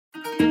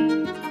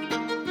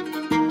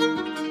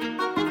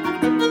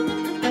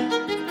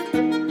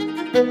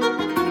This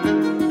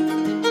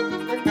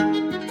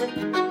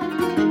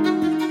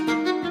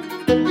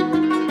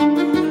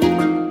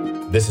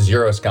is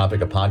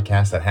Euroscopic, a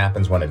podcast that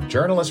happens when a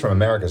journalist from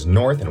America's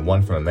North and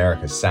one from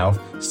America's South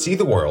see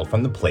the world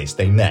from the place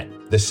they met,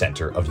 the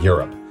center of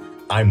Europe.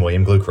 I'm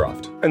William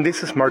Glucroft. And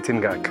this is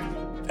Martin Gak.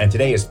 And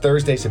today is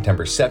Thursday,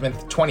 September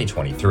 7th,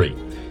 2023.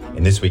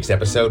 In this week's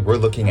episode, we're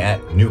looking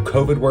at new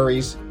COVID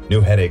worries,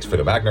 new headaches for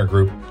the Wagner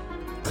Group,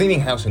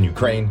 cleaning house in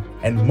Ukraine,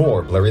 and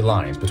more blurry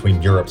lines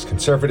between Europe's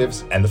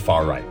conservatives and the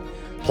far right.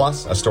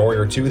 Plus, a story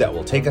or two that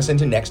will take us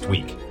into next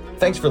week.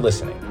 Thanks for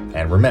listening.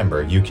 And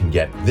remember, you can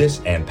get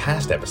this and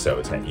past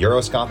episodes at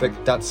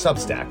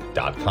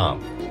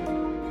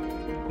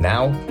euroscopic.substack.com.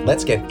 Now,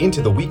 let's get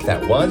into the week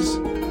that was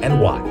and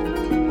why.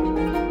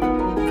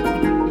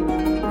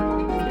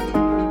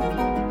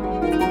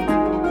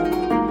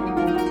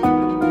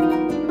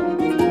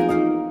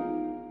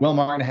 Well,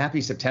 Martin,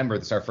 happy September.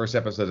 This is our first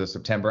episode of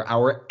September,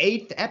 our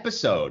 8th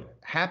episode.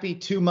 Happy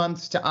 2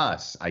 months to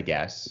us, I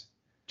guess.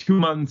 2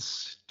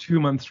 months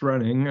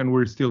running, and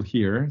we're still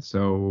here.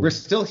 So we're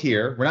still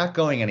here. We're not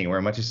going anywhere,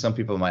 much as some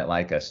people might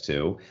like us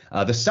to.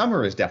 The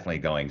summer is definitely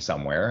going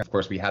somewhere. Of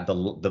course, we had the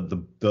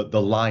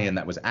lion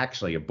that was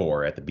actually a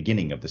boar at the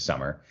beginning of the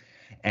summer.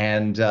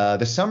 And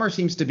the summer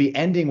seems to be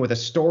ending with a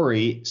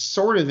story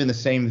sort of in the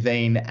same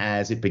vein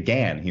as it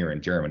began here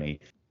in Germany.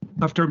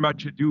 After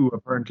much ado,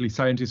 apparently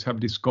scientists have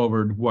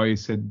discovered why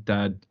is it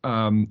that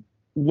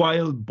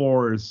wild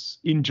boars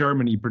in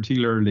Germany,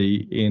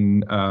 particularly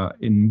in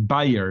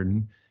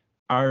Bayern,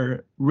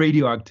 are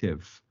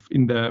radioactive.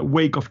 In the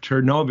wake of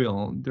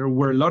Chernobyl, there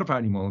were a lot of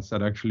animals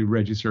that actually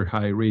register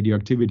high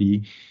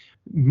radioactivity.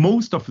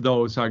 Most of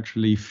those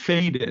actually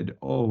faded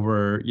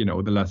over,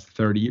 the last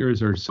 30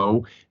 years or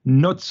so,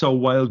 not so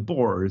wild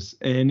boars.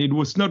 And it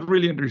was not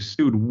really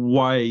understood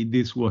why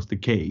this was the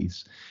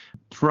case.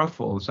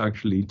 Truffles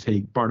actually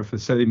take part of a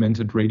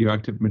sedimented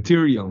radioactive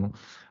material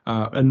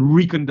and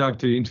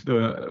reconduct it into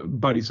the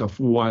bodies of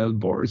wild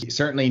boars.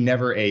 Certainly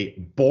never a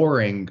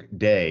boring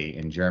day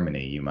in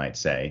Germany, you might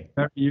say.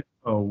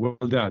 Oh, well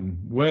done.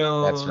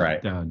 Well, that's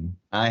right. Done.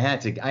 I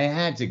had to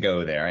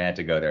go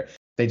there.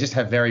 They just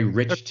have very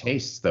rich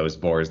tastes, those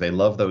boars. They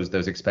love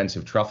those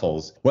expensive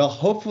truffles. Well,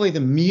 hopefully the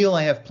meal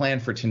I have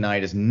planned for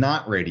tonight is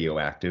not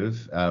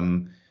radioactive.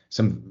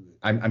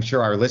 I'm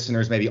sure our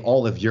listeners, maybe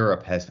all of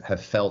Europe,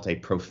 have felt a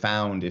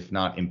profound, if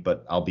not,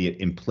 but albeit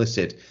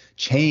implicit,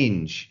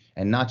 change.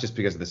 And not just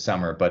because of the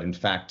summer, but in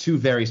fact, two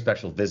very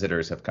special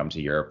visitors have come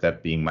to Europe,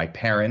 that being my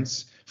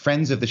parents,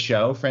 friends of the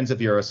show, friends of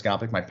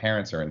Euroscopic. My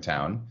parents are in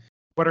town.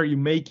 What are you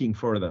making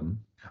for them?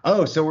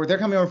 Oh, so they're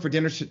coming over for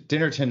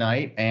dinner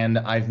tonight, and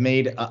I've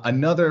made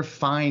another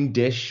fine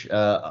dish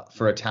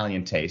for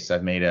Italian tastes.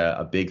 I've made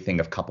a big thing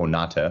of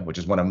caponata, which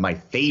is one of my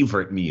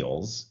favorite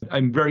meals.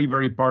 I'm very,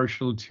 very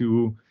partial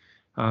to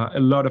a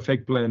lot of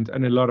eggplant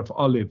and a lot of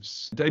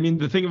olives. I mean,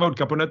 the thing about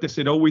caponata is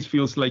it always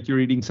feels like you're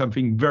eating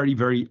something very,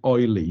 very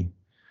oily,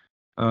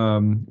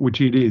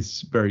 which it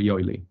is very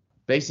oily.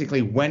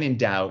 Basically, when in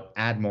doubt,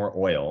 add more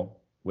oil,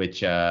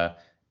 which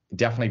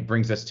definitely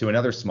brings us to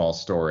another small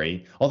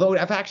story, although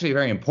actually a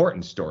very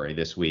important story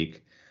this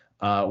week,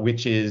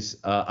 which is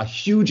a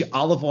huge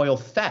olive oil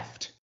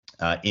theft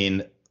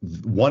in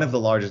one of the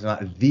largest,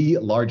 not the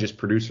largest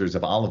producers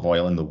of olive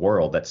oil in the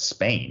world, that's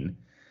Spain.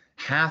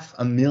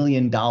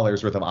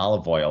 $500,000 worth of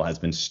olive oil has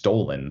been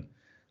stolen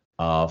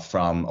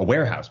from a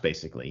warehouse,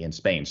 basically, in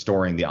Spain,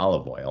 storing the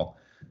olive oil.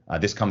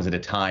 This comes at a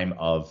time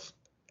of,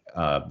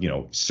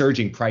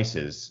 surging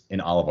prices in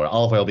olive oil.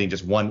 Olive oil being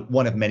just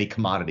one of many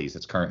commodities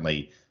that's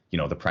currently,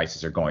 the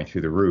prices are going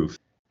through the roof.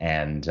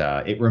 And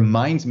it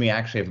reminds me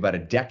actually of about a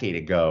decade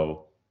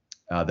ago,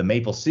 the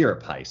maple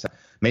syrup heist.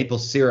 Maple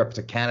syrup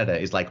to Canada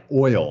is like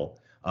oil.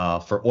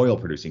 For oil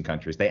producing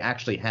countries. They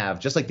actually have,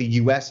 just like the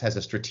US has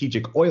a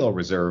strategic oil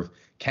reserve,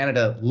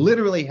 Canada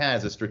literally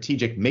has a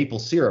strategic maple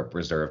syrup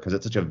reserve because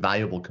it's such a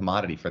valuable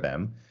commodity for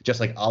them,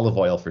 just like olive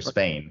oil for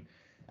Spain.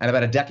 And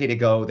about a decade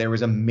ago, there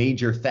was a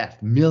major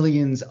theft.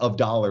 Millions of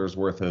dollars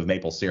worth of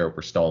maple syrup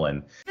were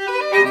stolen.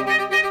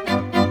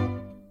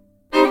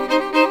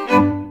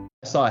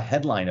 I saw a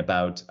headline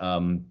about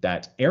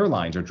that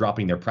airlines are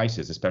dropping their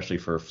prices, especially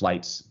for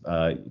flights,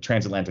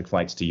 transatlantic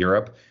flights to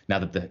Europe, now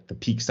that the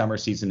peak summer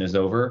season is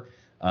over.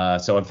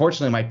 So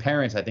unfortunately, my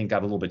parents, I think,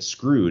 got a little bit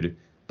screwed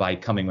by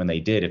coming when they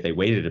did. If they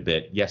waited a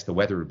bit, yes, the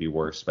weather would be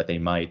worse, but they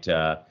might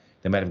have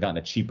gotten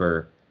a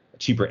cheaper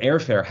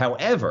airfare.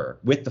 However,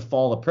 with the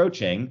fall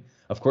approaching,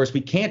 of course,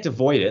 we can't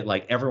avoid it.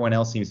 Like everyone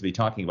else seems to be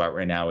talking about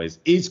right now, is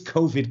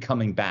COVID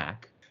coming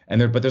back?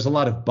 But there's a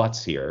lot of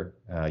buts here.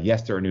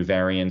 Yes, there are new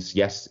variants.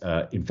 Yes,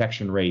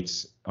 infection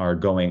rates are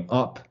going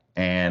up.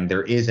 And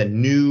there is a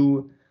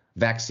new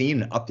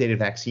vaccine, an updated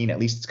vaccine. At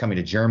least it's coming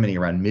to Germany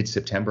around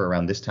mid-September,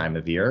 around this time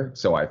of year.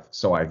 So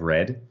I've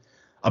read.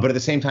 But at the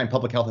same time,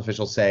 public health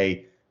officials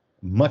say,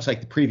 much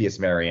like the previous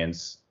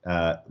variants,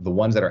 the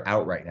ones that are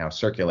out right now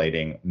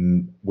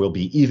circulating will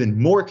be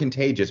even more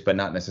contagious, but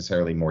not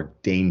necessarily more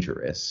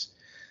dangerous.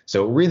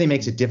 So it really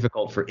makes it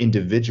difficult for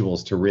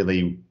individuals to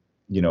really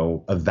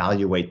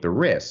evaluate the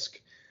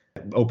risk.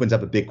 It opens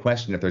up a big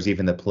question if there's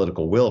even the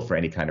political will for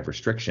any kind of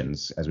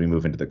restrictions as we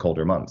move into the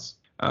colder months.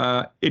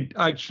 It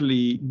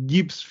actually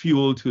gives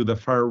fuel to the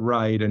far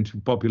right and to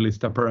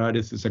populist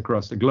apparatuses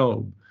across the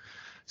globe.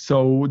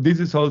 So this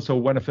is also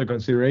one of the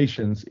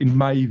considerations, in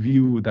my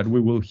view, that we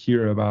will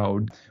hear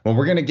about. Well,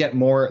 we're going to get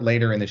more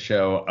later in the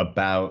show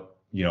about,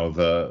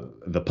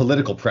 the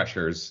political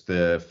pressures,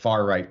 the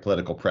far right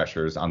political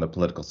pressures on the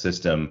political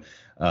system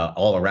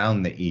all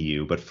around the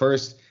EU. But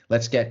first,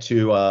 let's get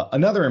to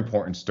another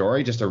important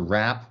story, just a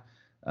wrap,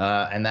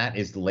 and that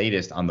is the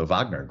latest on the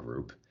Wagner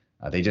Group.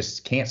 They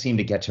just can't seem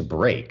to get to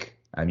break.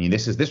 I mean,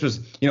 this was,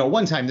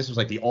 one time this was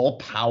like the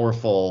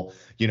all-powerful,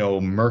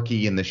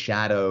 murky in the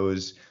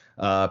shadows,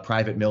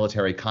 private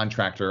military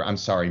contractor,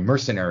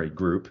 mercenary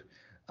group,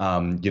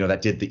 that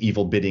did the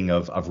evil bidding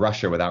of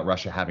Russia without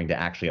Russia having to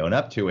actually own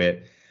up to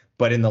it.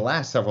 But in the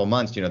last several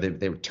months,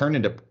 they turned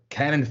into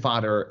cannon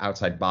fodder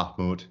outside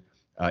Bakhmut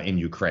in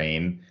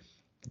Ukraine.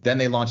 Then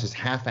they launched this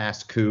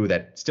half-assed coup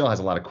that still has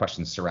a lot of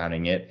questions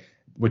surrounding it,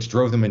 which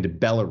drove them into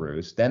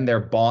Belarus. Then their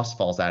boss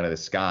falls out of the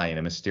sky in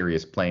a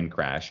mysterious plane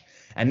crash.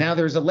 And now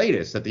there's a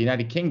latest that the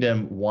United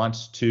Kingdom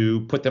wants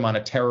to put them on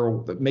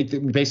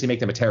basically make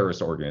them a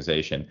terrorist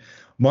organization.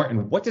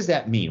 Martin, what does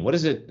that mean?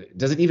 Does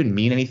it even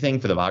mean anything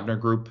for the Wagner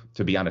Group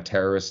to be on a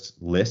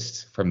terrorist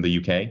list from the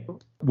UK?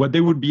 What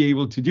they would be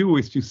able to do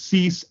is to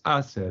seize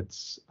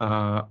assets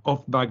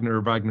of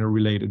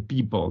Wagner-related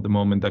people the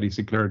moment that is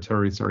declared a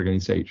terrorist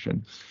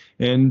organization.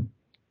 And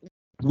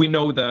we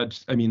know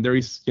that, there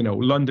is,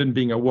 London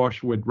being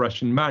awash with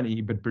Russian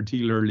money, but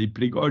particularly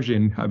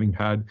Prigozhin having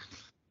had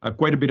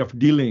quite a bit of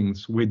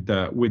dealings with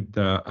the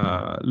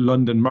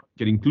London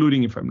market,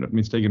 including, if I'm not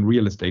mistaken,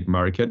 real estate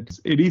market.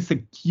 It is a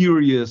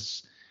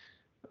curious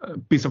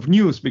piece of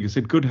news because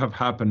it could have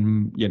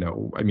happened,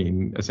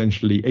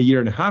 essentially a year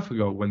and a half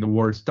ago when the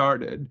war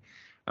started.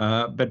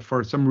 But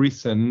for some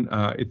reason,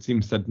 it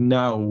seems that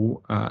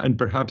now, and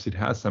perhaps it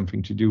has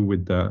something to do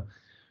with the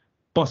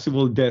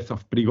possible death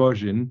of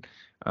Prigozhin,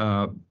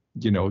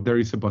 there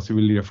is a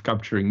possibility of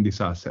capturing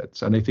these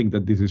assets. And I think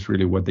that this is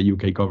really what the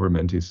UK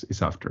government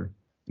is after.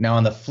 Now,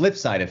 on the flip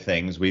side of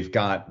things, we've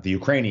got the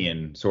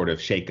Ukrainian sort of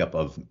shakeup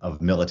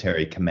of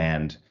military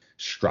command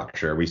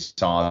structure. We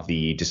saw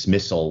the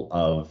dismissal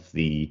of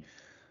the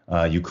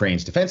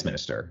Ukraine's defense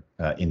minister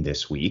in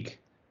this week.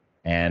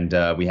 And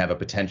we have a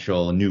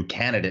potential new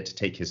candidate to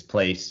take his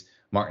place.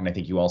 Martin, I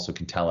think you also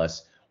can tell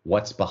us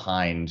what's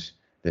behind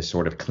this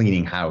sort of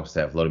cleaning house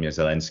that Volodymyr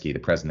Zelensky, the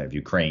president of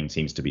Ukraine,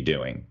 seems to be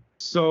doing.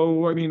 So,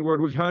 what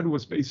we had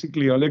was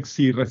basically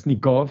Alexei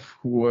Reznikov,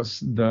 who was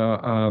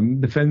the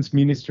defense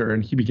minister,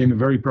 and he became a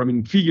very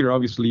prominent figure,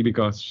 obviously,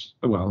 because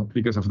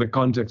of the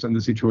context and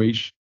the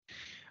situation,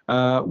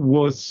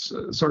 was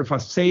sort of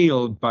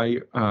assailed by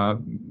a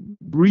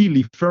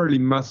really fairly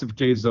massive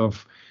case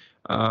of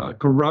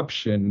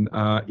corruption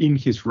in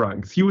his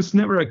ranks. He was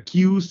never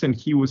accused and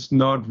he was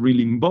not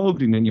really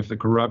involved in any of the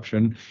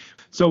corruption.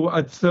 So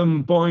at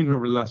some point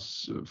over the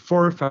last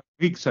 4 or 5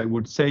 weeks, I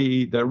would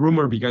say, the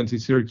rumor began to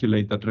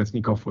circulate that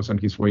Reznikov was on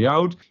his way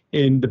out.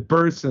 And the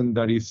person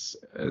that is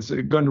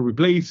going to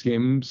replace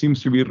him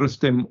seems to be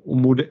Rustem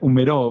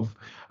Umerov.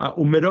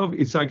 Umerov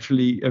is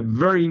actually a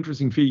very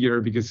interesting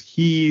figure because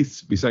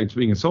he's, besides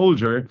being a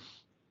soldier,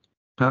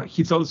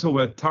 he's also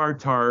a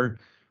Tatar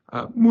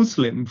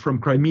Muslim from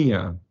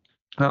Crimea.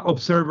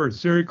 Observer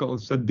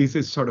circles that this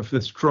is sort of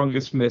the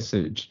strongest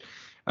message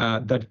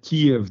that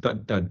Kiev,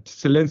 that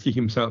Zelensky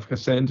himself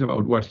has sent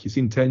about what his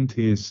intent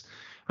is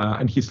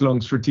and his long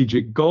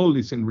strategic goal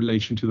is in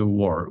relation to the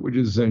war, which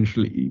is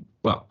essentially,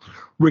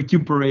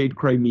 recuperate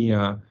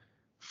Crimea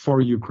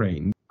for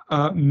Ukraine.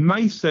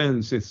 My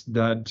sense is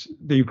that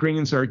the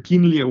Ukrainians are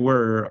keenly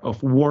aware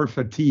of war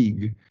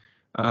fatigue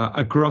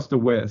across the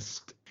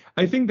West.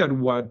 I think that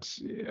what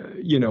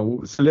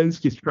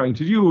Zelensky is trying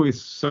to do is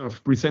sort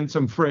of present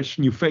some fresh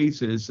new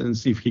faces and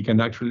see if he can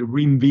actually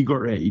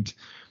reinvigorate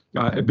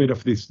a bit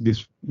of this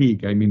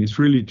fatigue. It's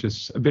really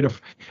just a bit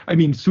of,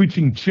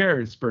 switching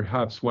chairs,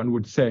 perhaps one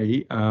would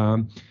say,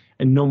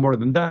 and no more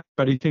than that.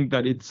 But I think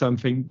that it's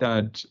something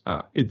that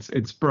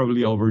it's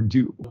probably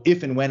overdue.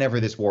 If and whenever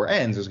this war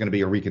ends, there's going to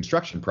be a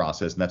reconstruction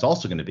process, and that's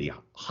also going to be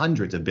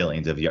hundreds of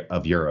billions of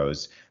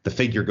euros. The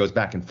figure goes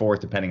back and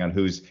forth depending on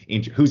who's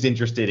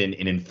interested in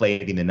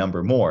inflating the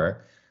number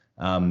more.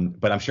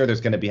 But I'm sure there's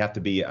going to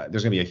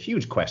be a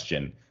huge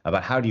question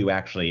about how do you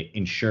actually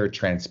ensure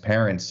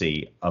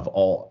transparency of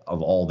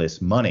all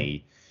this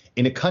money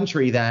in a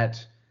country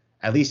that,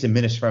 at least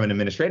from an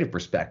administrative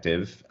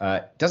perspective,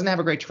 doesn't have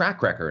a great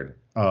track record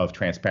of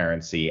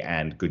transparency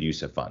and good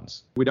use of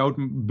funds. Without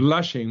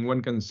blushing,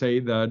 one can say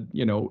that,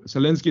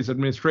 Zelensky's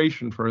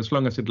administration, for as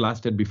long as it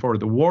lasted before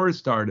the war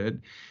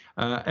started,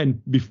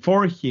 and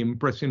before him,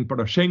 President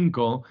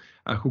Poroshenko,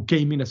 who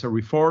came in as a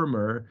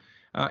reformer,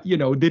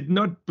 did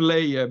not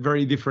play a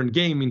very different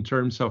game in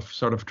terms of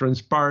sort of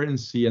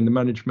transparency and the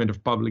management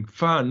of public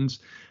funds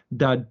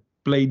that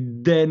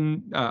played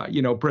then,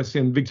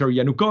 President Viktor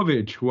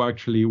Yanukovych, who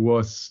actually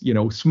was,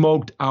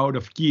 smoked out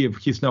of Kiev.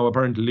 He's now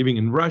apparently living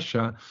in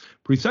Russia,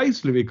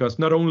 precisely because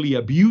not only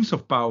abuse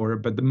of power,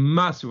 but the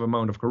massive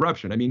amount of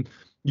corruption. I mean,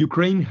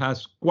 Ukraine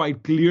has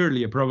quite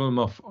clearly a problem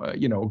of,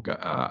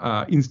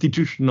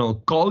 institutional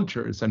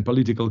cultures and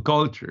political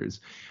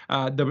cultures.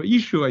 The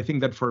issue, I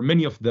think, that for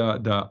many of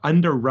the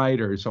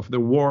underwriters of the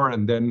war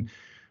and then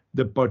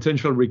the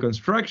potential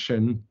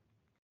reconstruction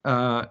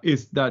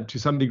is that to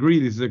some degree,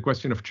 this is a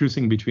question of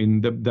choosing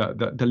between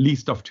the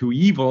least of two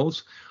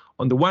evils.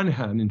 On the one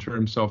hand, in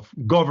terms of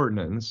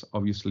governance,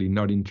 obviously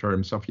not in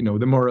terms of,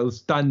 the moral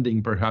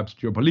standing, perhaps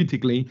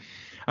geopolitically.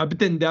 But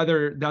then the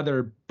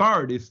other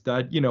part is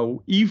that,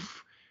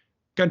 if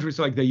countries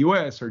like the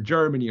US or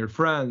Germany or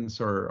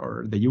France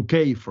or the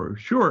UK for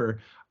sure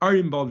are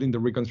involved in the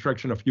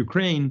reconstruction of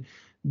Ukraine,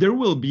 there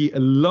will be a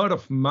lot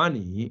of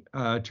money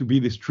to be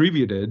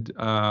distributed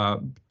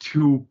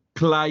to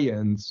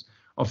clients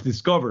of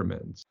these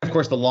governments. Of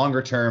course, the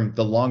longer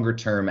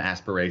term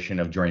aspiration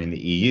of joining the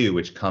EU,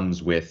 which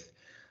comes with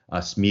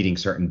us meeting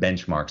certain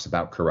benchmarks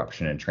about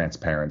corruption and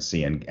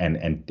transparency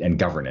and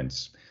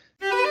governance.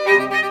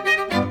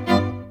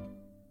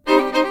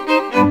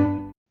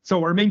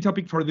 So our main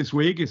topic for this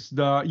week is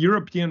the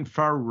European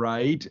far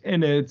right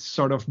and its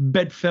sort of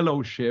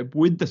bedfellowship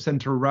with the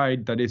center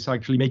right that is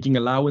actually making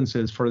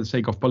allowances for the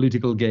sake of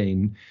political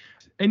gain.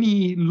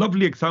 Any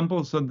lovely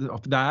examples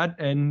of that?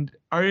 And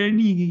are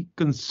any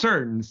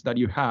concerns that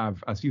you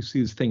have as you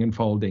see this thing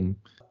unfolding?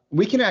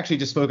 We can actually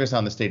just focus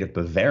on the state of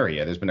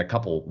Bavaria. There's been a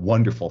couple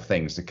wonderful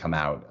things to come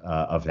out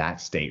of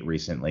that state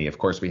recently. Of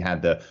course, we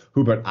had the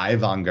Hubert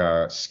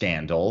Aiwanger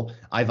scandal.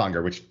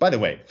 Aiwanger, which, by the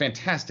way,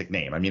 fantastic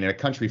name. I mean, in a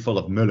country full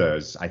of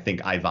Müllers, I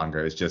think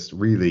Aiwanger is just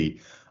really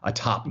a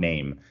top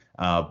name.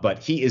 But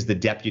he is the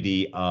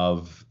deputy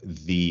of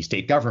the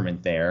state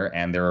government there,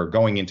 and they're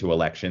going into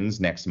elections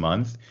next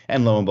month.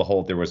 And lo and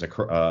behold, there was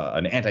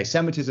an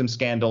anti-Semitism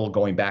scandal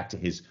going back to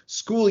his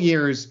school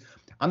years.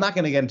 I'm not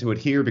going to get into it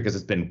here because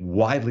it's been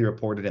widely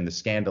reported and the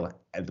scandal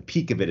at the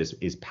peak of it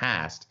is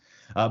past.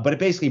 But it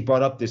basically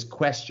brought up this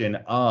question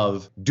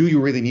of, do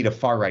you really need a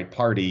far-right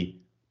party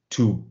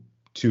to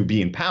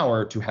be in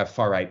power, to have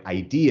far-right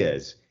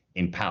ideas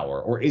in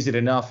power? Or is it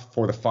enough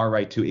for the far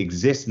right to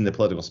exist in the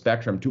political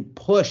spectrum, to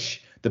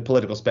push the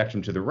political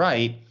spectrum to the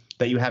right,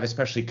 that you have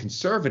especially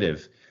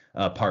conservative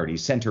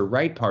parties,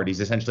 center-right parties,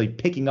 essentially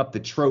picking up the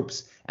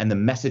tropes and the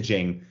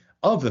messaging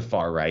of the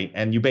far right,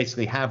 and you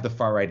basically have the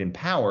far right in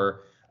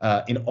power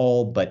in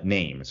all but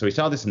name. So we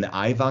saw this in the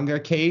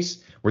Aiwanger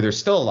case, where there's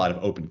still a lot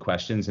of open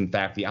questions. In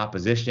fact, the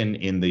opposition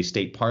in the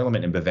state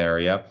parliament in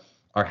Bavaria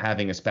are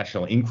having a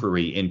special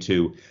inquiry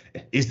into,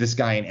 is this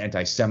guy an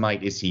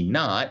anti-Semite? Is he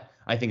not?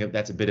 I think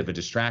that's a bit of a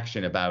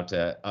distraction about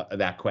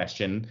that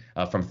question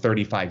from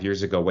 35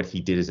 years ago, what he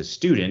did as a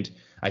student.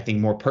 I think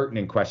more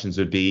pertinent questions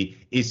would be,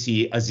 is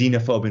he a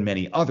xenophobe in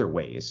many other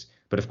ways?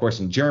 But of course,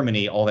 in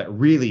Germany, all that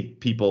really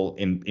people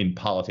in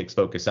politics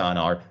focus on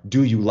are,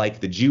 do you like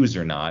the Jews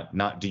or not?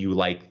 Not do you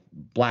like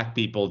Black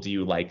people? Do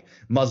you like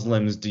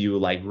Muslims? Do you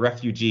like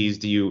refugees?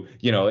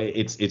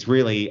 It's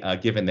really,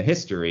 given the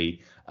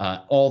history,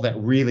 all that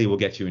really will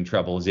get you in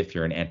trouble is if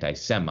you're an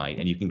anti-Semite,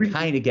 and you can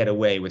kind of get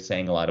away with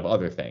saying a lot of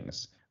other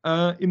things.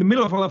 In the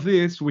middle of all of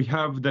this, we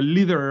have the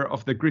leader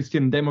of the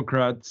Christian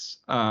Democrats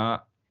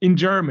in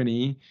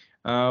Germany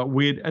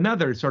with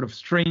another sort of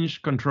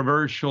strange,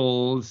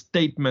 controversial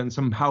statement,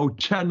 somehow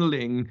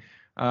channeling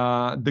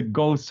the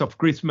ghosts of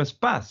Christmas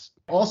past.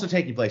 Also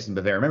taking place in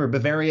Bavaria. Remember,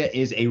 Bavaria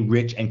is a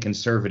rich and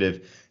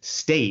conservative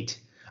state.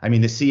 I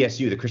mean, the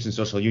CSU, the Christian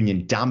Social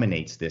Union,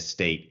 dominates this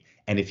state.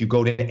 And if you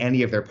go to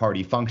any of their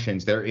party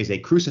functions, there is a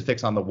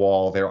crucifix on the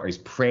wall. There is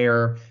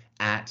prayer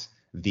at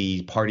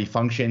the party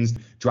functions.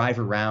 Drive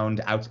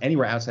around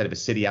anywhere outside of a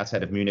city,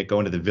 outside of Munich, go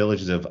into the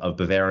villages of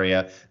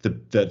Bavaria.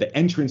 The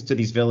entrance to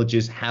these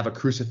villages have a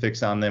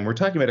crucifix on them. We're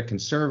talking about a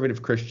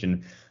conservative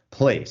Christian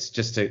place,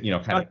 just to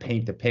kind of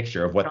paint the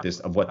picture of what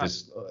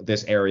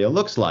this area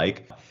looks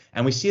like.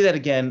 And we see that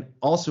again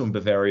also in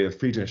Bavaria with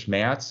Friedrich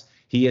Merz.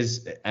 He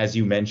is, as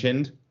you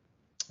mentioned,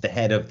 the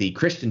head of the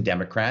Christian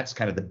Democrats,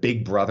 kind of the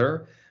big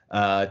brother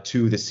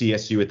to the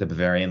CSU at the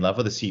Bavarian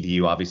level. The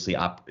CDU obviously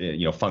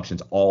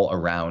functions all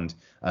around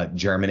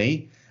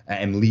Germany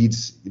and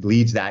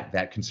leads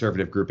that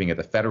conservative grouping at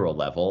the federal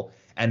level.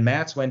 And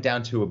Merz went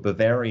down to a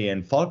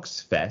Bavarian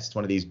Volksfest,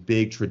 one of these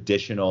big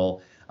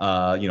traditional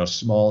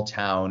small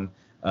town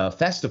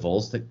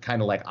festivals, that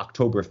kind of like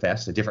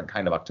Oktoberfest, a different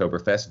kind of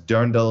Oktoberfest,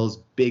 dirndls,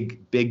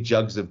 big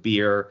jugs of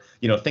beer.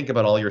 Think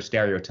about all your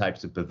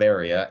stereotypes of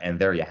Bavaria, and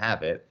there you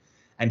have it.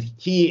 And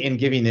he, in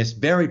giving this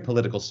very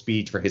political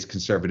speech for his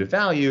conservative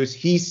values,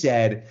 he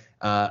said,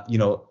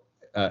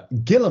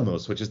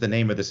 Gillimus, which is the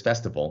name of this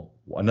festival,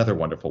 another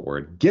wonderful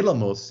word.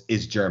 Gillimus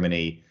is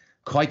Germany.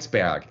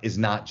 Kreuzberg is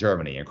not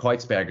Germany. And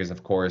Kreuzberg is,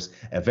 of course,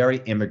 a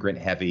very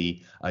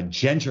immigrant-heavy,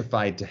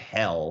 gentrified to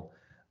hell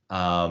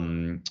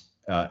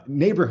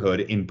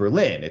neighborhood in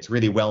Berlin. It's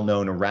really well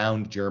known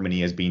around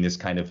Germany as being this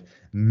kind of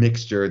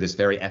mixture, this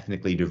very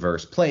ethnically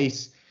diverse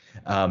place.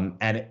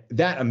 And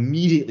that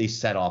immediately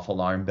set off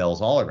alarm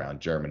bells all around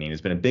Germany, and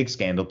has been a big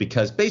scandal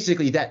because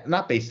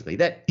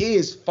that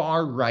is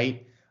far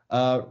right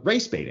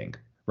race baiting,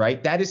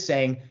 right? That is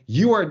saying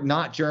you are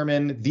not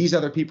German, these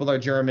other people are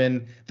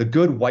German, the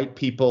good white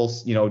people,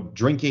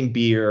 drinking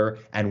beer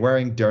and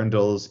wearing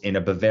dirndls in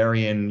a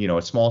Bavarian,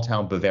 a small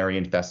town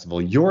Bavarian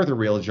festival. You're the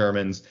real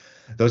Germans.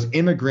 Those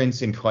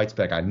immigrants in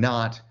Kreuzberg are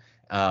not.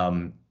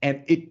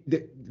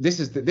 This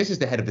is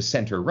the head of the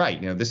center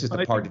right. This is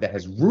the party that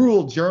has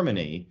ruled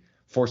Germany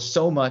for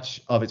so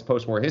much of its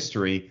post-war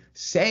history,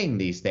 saying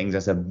these things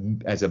as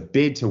a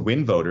bid to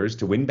win voters,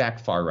 to win back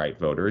far-right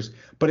voters,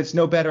 but it's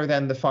no better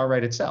than the far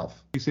right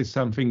itself. This is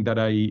something that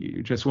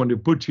I just want to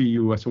put to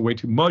you as a way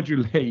to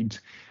modulate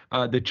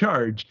the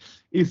charge,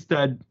 is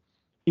that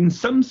in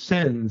some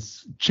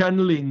sense,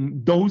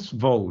 channeling those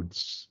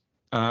votes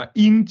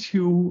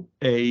into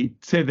a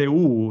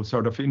CDU,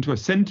 sort of into a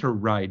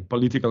center-right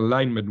political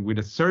alignment with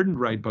a certain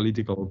right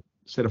political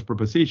set of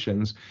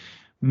propositions,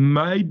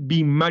 might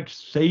be much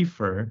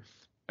safer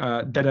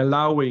than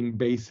allowing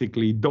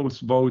basically those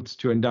votes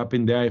to end up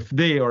in the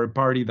AfD, or a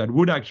party that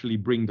would actually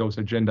bring those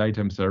agenda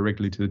items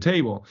directly to the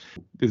table.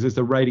 This is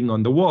the writing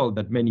on the wall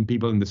that many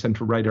people in the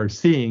center right are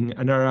seeing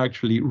and are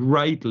actually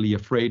rightly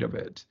afraid of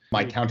it.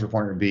 My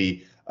counterpoint would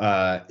be,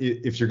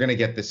 if you're going to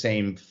get the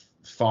same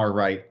far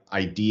right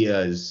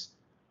ideas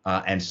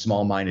and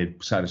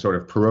small-minded sort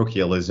of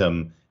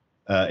parochialism,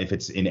 if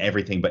it's in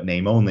everything but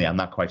name only, I'm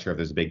not quite sure if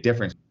there's a big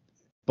difference.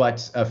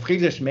 But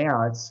Friedrich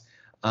Merz,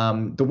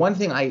 the one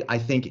thing I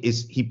think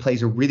is he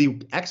plays a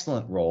really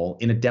excellent role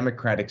in a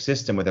democratic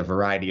system with a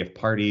variety of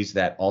parties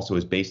that also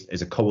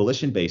is a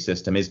coalition-based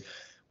system. Is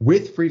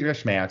with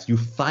Friedrich Merz, you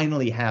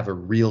finally have a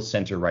real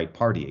center-right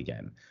party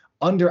again.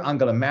 Under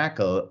Angela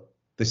Merkel,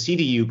 the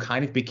CDU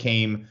kind of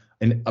became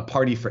a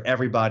party for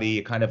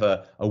everybody, kind of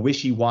a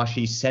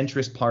wishy-washy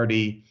centrist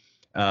party.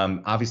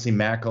 Obviously,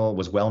 Merkel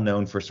was well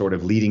known for sort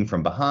of leading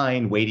from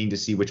behind, waiting to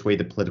see which way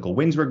the political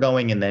winds were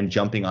going, and then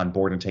jumping on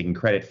board and taking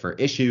credit for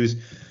issues.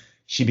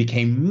 She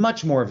became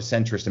much more of a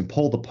centrist and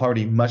pulled the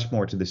party much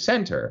more to the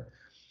center.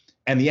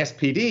 And the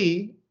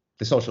SPD,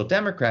 the Social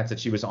Democrats that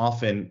she was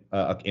often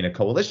in a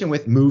coalition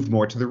with, moved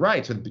more to the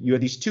right. So you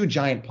had these two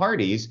giant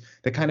parties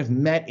that kind of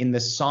met in the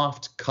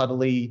soft,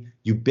 cuddly,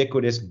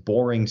 ubiquitous,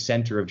 boring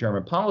center of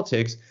German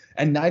politics,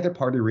 and neither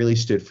party really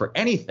stood for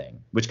anything,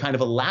 which kind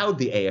of allowed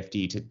the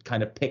AfD to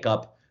kind of pick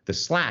up the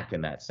slack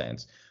in that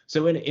sense.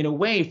 So in a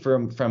way,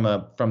 from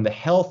the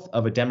health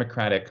of a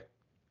democratic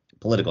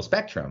political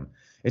spectrum,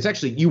 it's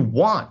actually, you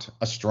want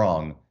a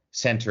strong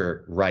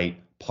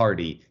center-right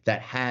party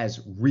that has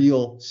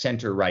real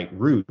center-right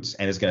roots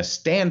and is going to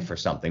stand for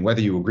something,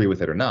 whether you agree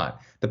with it or not.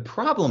 The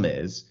problem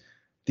is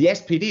the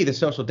SPD, the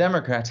Social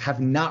Democrats, have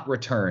not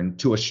returned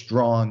to a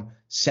strong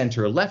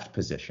center-left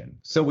position.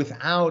 So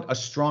without a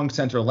strong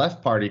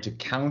center-left party to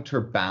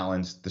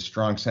counterbalance the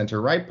strong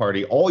center-right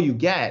party, all you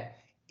get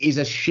is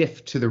a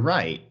shift to the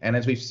right. And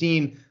as we've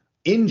seen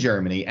in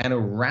Germany and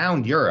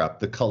around Europe,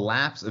 the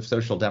collapse of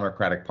social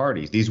democratic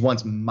parties, these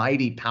once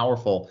mighty,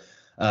 powerful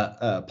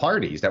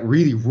parties that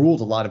really ruled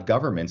a lot of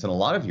governments in a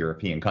lot of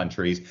European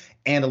countries,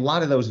 and a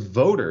lot of those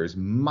voters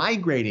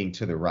migrating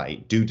to the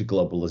right due to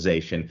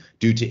globalization,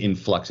 due to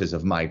influxes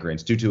of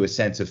migrants, due to a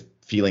sense of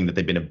feeling that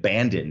they've been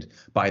abandoned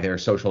by their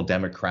social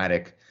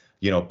democratic,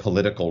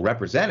 political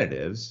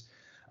representatives.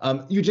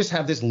 You just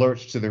have this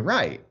lurch to the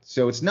right.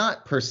 So it's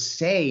not per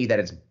se that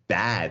it's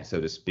bad, so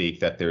to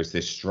speak, that there's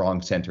this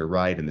strong center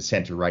right and the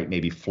center right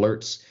maybe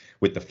flirts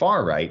with the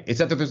far right. It's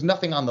that there's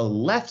nothing on the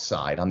left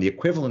side, on the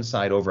equivalent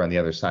side over on the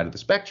other side of the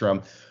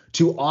spectrum,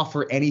 to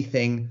offer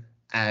anything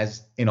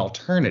as an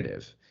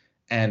alternative.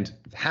 And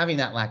having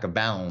that lack of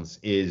balance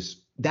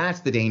that's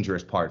the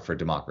dangerous part for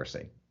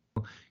democracy.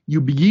 You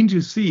begin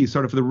to see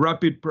sort of the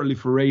rapid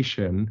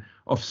proliferation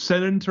of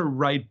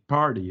center-right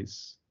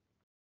parties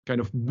kind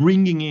of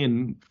bringing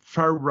in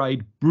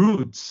far-right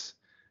brutes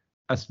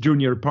as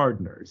junior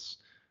partners.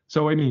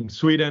 So, I mean,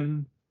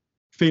 Sweden,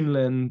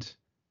 Finland,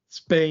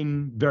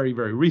 Spain very,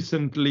 very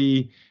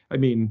recently. I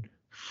mean,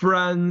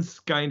 France,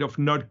 kind of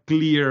not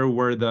clear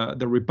where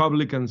the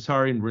Republicans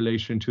are in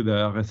relation to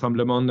the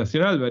Rassemblement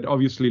National, but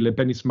obviously Le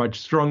Pen is much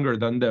stronger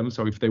than them.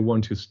 So if they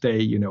want to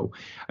stay,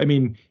 I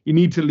mean, in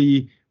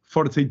Italy,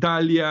 Forza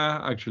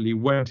Italia actually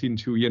went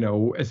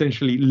into,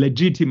 essentially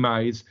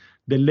legitimize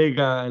the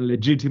Lega and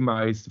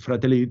legitimize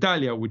Fratelli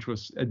d'Italia, which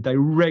was a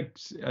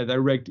direct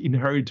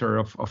inheritor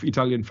of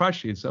Italian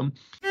fascism.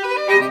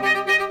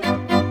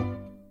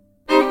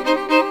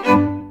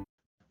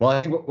 Well,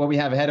 I think what we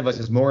have ahead of us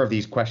is more of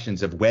these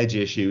questions of wedge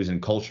issues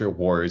and culture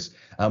wars.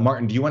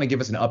 Martin, do you want to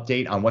give us an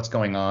update on what's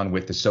going on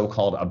with the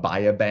so-called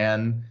abaya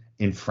ban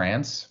in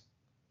France?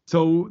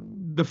 So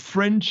the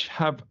French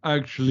have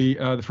actually,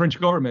 the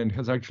French government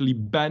has actually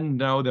banned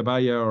now the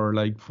abaya, or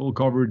like full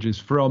coverages,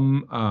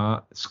 from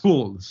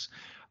schools.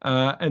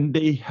 And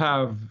they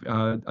have,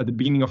 at the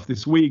beginning of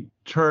this week,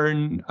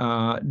 turned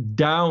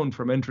down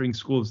from entering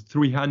schools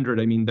 300.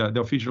 I mean, the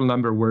official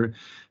number were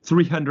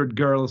 300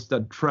 girls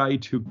that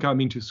tried to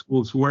come into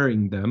schools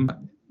wearing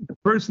them. The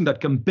person that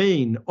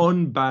campaigned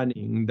on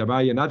banning the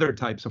Bay and other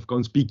types of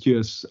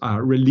conspicuous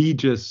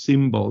religious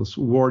symbols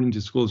worn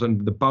into schools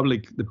and the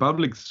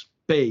public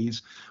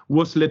space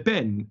was Le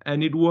Pen,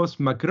 and it was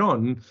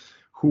Macron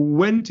who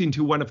went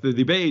into one of the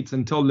debates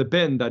and told Le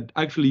Pen that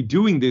actually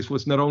doing this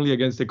was not only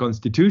against the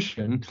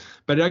Constitution,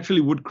 but it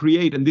actually would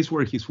create, and these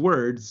were his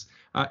words,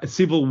 a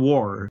civil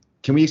war.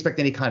 Can we expect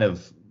any kind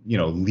of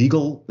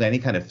any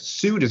kind of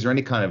suit? Is there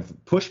any kind of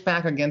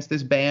pushback against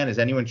this ban? Is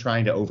anyone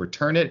trying to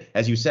overturn it?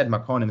 As you said,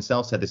 Macron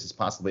himself said this is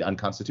possibly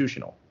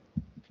unconstitutional.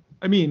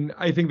 I mean,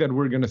 I think that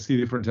we're going to see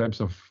different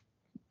types of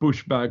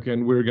pushback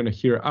and we're going to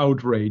hear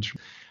outrage.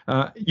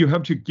 You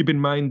have to keep in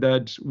mind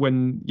that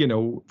when,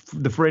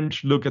 the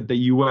French look at the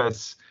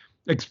US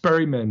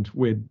experiment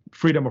with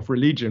freedom of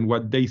religion,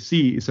 what they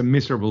see is a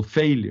miserable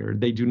failure.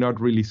 They do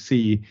not really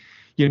see,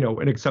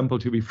 an example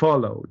to be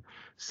followed.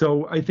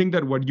 So I think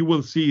that what you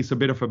will see is a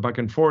bit of a back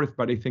and forth,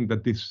 but I think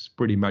that this is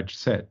pretty much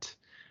set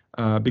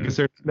because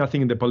there's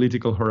nothing in the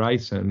political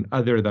horizon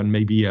other than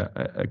maybe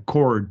a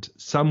court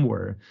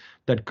somewhere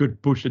that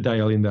could push the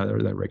dial in the other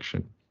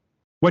direction.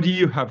 What do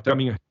you have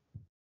coming ahead?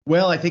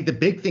 Well, I think the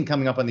big thing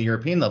coming up on the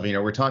European level,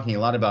 we're talking a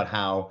lot about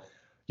how,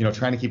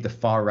 trying to keep the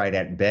far right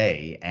at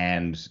bay,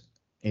 and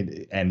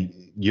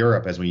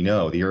Europe, as we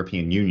know, the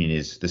European Union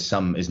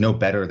is no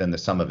better than the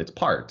sum of its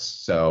parts.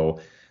 So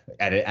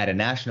at a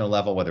national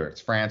level, whether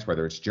it's France,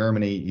 whether it's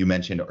Germany, you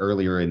mentioned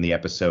earlier in the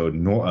episode,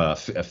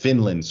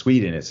 Finland,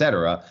 Sweden, et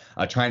cetera,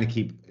 trying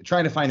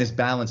to find this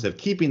balance of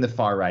keeping the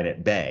far right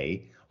at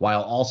bay,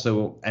 while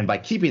also, and by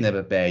keeping them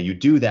at bay, you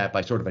do that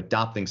by sort of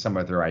adopting some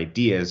of their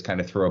ideas,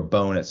 kind of throw a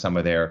bone at some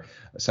of their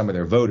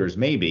voters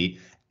maybe.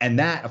 And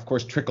that, of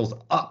course, trickles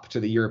up to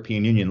the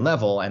European Union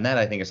level. And that,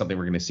 I think, is something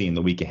we're going to see in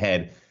the week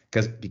ahead,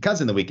 because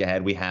in the week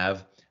ahead, we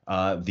have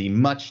the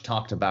much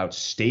talked about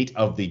State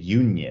of the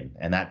Union,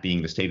 and that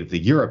being the State of the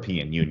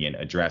European Union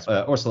address.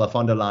 Ursula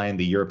von der Leyen,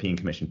 the European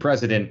Commission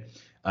president,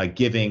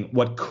 giving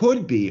what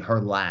could be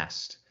her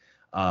last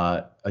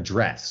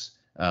address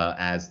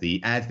as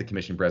the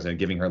Commission president,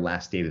 giving her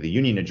last State of the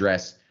Union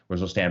address, where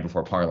she'll stand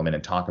before Parliament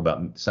and talk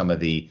about some of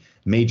the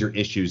major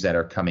issues that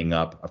are coming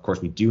up. Of course,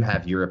 we do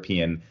have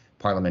European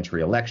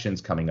parliamentary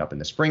elections coming up in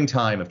the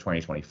springtime of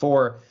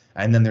 2024.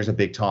 And then there's a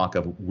big talk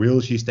of, will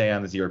she stay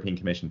on as the European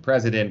Commission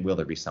president? Will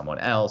there be someone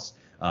else?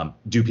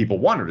 Do people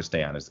want her to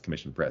stay on as the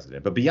Commission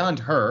president? But beyond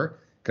her,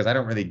 because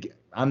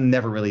I'm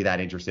never really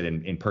that interested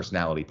in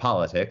personality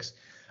politics.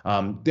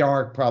 There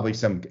are probably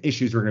some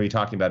issues we're going to be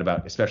talking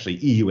about especially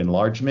EU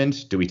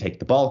enlargement. Do we take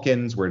the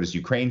Balkans? Where does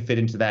Ukraine fit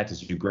into that?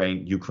 Does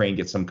Ukraine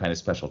get some kind of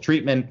special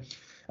treatment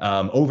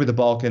over the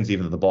Balkans,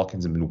 even though the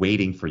Balkans have been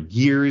waiting for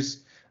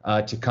years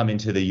to come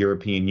into the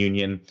European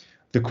Union?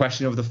 The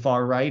question of the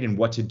far right and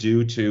what to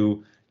do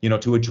to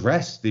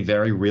address the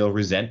very real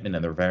resentment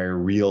and the very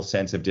real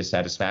sense of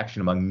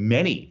dissatisfaction among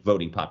many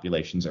voting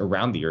populations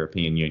around the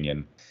European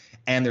Union.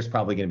 And there's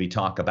probably going to be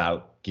talk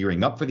about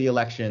gearing up for the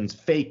elections,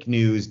 fake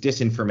news,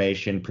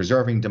 disinformation,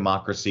 preserving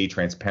democracy,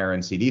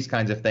 transparency, these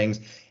kinds of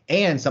things.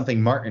 And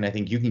something, Martin, I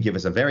think you can give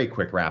us a very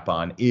quick wrap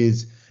on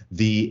is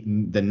the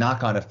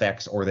knock-on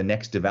effects or the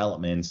next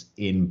developments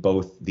in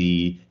both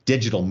the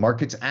Digital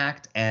Markets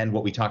Act and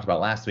what we talked about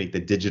last week, the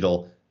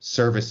Digital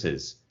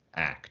Services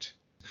Act.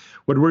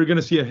 What we're going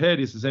to see ahead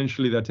is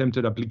essentially the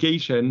attempted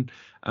application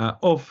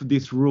of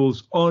these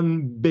rules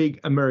on big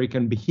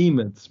American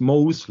behemoths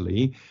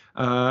mostly.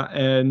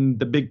 And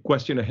the big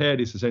question ahead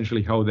is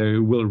essentially how they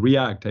will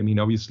react. I mean,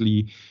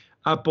 obviously,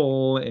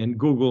 Apple and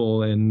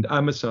Google and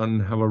Amazon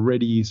have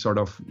already sort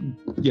of,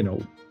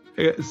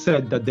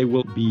 said that they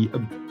will be,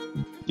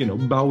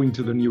 bowing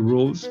to the new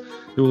rules.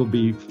 They will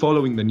be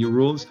following the new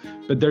rules.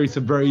 But there is a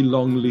very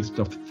long list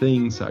of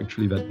things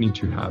actually that need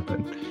to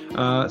happen.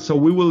 So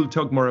we will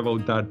talk more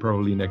about that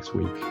probably next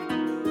week.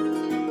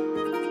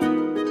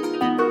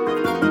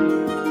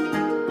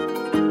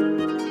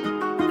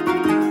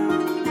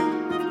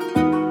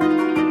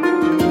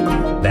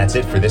 That's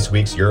it for this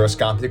week's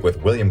Euroscopic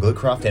with William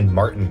Glucroft and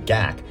Martin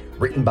Gack,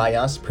 written by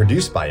us,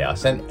 produced by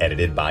us, and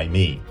edited by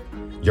me.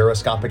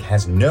 Euroscopic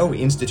has no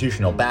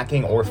institutional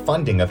backing or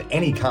funding of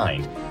any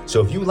kind,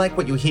 so if you like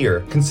what you hear,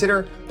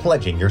 consider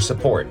pledging your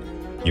support.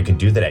 You can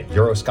do that at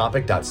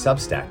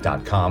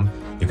euroscopic.substack.com.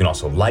 You can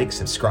also like,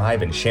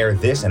 subscribe, and share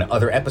this and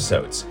other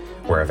episodes.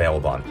 We're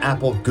available on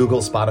Apple, Google,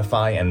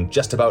 Spotify, and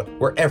just about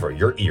wherever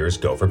your ears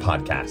go for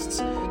podcasts.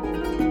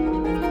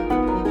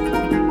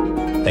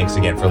 Thanks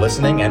again for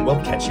listening, and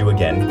we'll catch you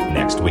again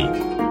next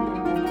week.